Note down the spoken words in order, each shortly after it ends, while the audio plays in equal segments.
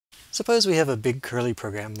Suppose we have a big curly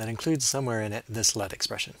program that includes somewhere in it this let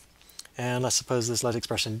expression. And let's suppose this let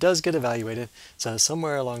expression does get evaluated, so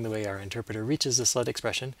somewhere along the way our interpreter reaches this let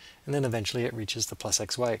expression, and then eventually it reaches the plus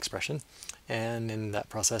xy expression, and in that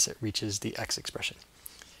process it reaches the x expression.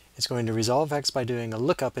 It's going to resolve x by doing a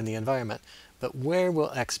lookup in the environment, but where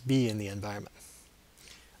will x be in the environment?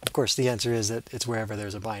 Of course, the answer is that it's wherever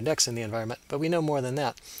there's a bind x in the environment, but we know more than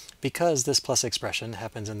that. Because this plus expression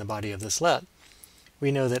happens in the body of this let,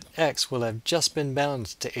 we know that x will have just been bound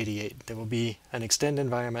to 88. There will be an extend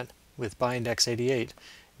environment with bind x88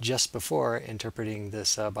 just before interpreting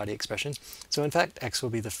this body expression. So in fact, x will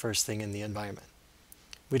be the first thing in the environment.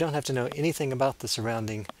 We don't have to know anything about the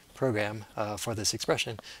surrounding program for this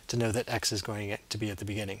expression to know that x is going to be at the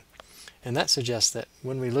beginning. And that suggests that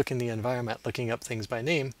when we look in the environment looking up things by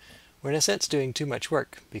name, we're in a sense doing too much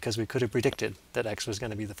work because we could have predicted that x was going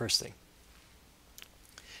to be the first thing.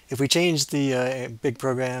 If we change the big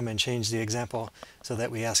program and change the example so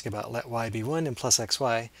that we ask about let y be 1 and plus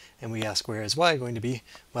xy, and we ask where is y going to be,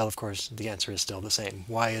 well, of course, the answer is still the same.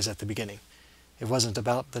 Y is at the beginning. It wasn't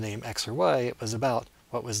about the name x or y, it was about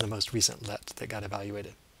what was the most recent let that got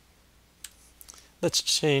evaluated. Let's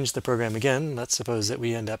change the program again. Let's suppose that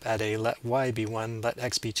we end up at a let y be 1, let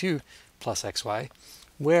x be 2 plus xy.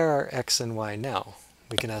 Where are x and y now?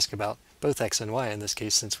 We can ask about both x and y in this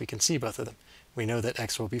case since we can see both of them. We know that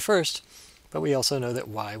x will be first, but we also know that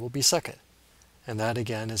y will be second. And that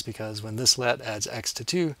again is because when this let adds x to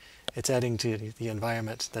 2, it's adding to the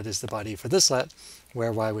environment that is the body for this let,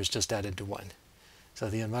 where y was just added to 1. So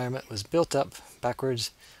the environment was built up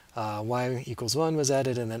backwards, y equals 1 was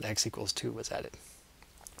added, and then x equals 2 was added.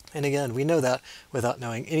 And again, we know that without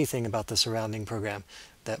knowing anything about the surrounding program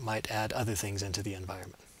that might add other things into the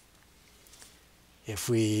environment. If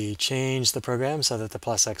we change the program so that the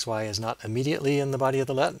plus xy is not immediately in the body of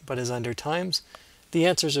the let, but is under times, the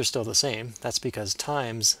answers are still the same. That's because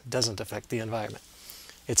times doesn't affect the environment.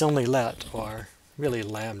 It's only let, or really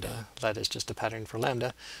lambda, let is just a pattern for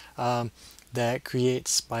lambda, that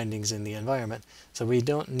creates bindings in the environment. So we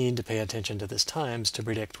don't need to pay attention to this times to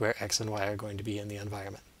predict where x and y are going to be in the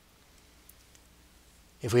environment.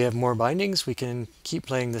 If we have more bindings, we can keep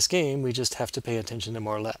playing this game, we just have to pay attention to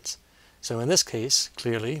more lets. So in this case,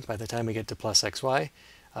 clearly, by the time we get to plus xy,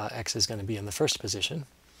 x is going to be in the first position.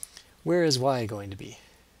 Where is y going to be?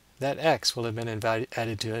 That x will have been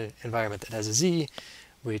added to an environment that has a z,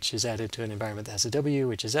 which is added to an environment that has a w,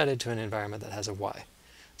 which is added to an environment that has a y.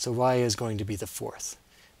 So y is going to be the fourth.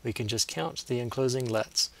 We can just count the enclosing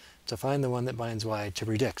lets to find the one that binds y to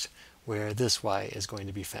predict where this y is going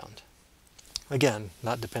to be found. Again,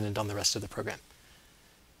 not dependent on the rest of the program.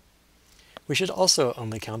 We should also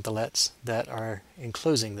only count the lets that are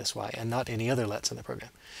enclosing this y and not any other lets in the program.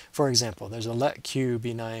 For example, there's a let q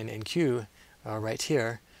be 9 in q right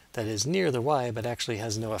here that is near the y but actually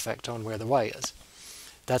has no effect on where the y is.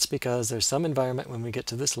 That's because there's some environment when we get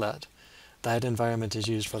to this let. That environment is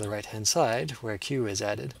used for the right-hand side where q is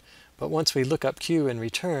added, but once we look up q and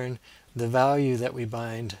return, the value that we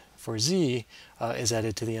bind for z is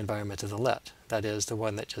added to the environment of the let. That is the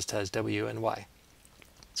one that just has w and y.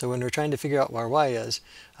 So when we're trying to figure out where y is,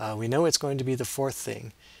 we know it's going to be the fourth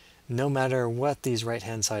thing, no matter what these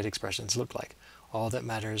right-hand side expressions look like. All that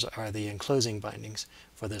matters are the enclosing bindings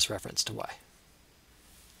for this reference to y.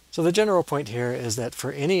 So the general point here is that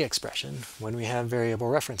for any expression, when we have variable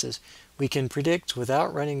references, we can predict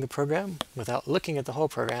without running the program, without looking at the whole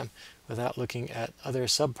program, without looking at other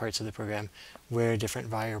subparts of the program, where different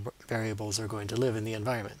variables are going to live in the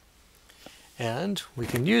environment. And we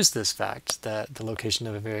can use this fact that the location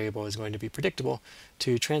of a variable is going to be predictable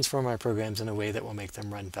to transform our programs in a way that will make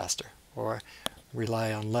them run faster, or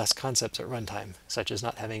rely on less concepts at runtime, such as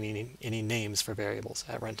not having any names for variables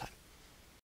at runtime.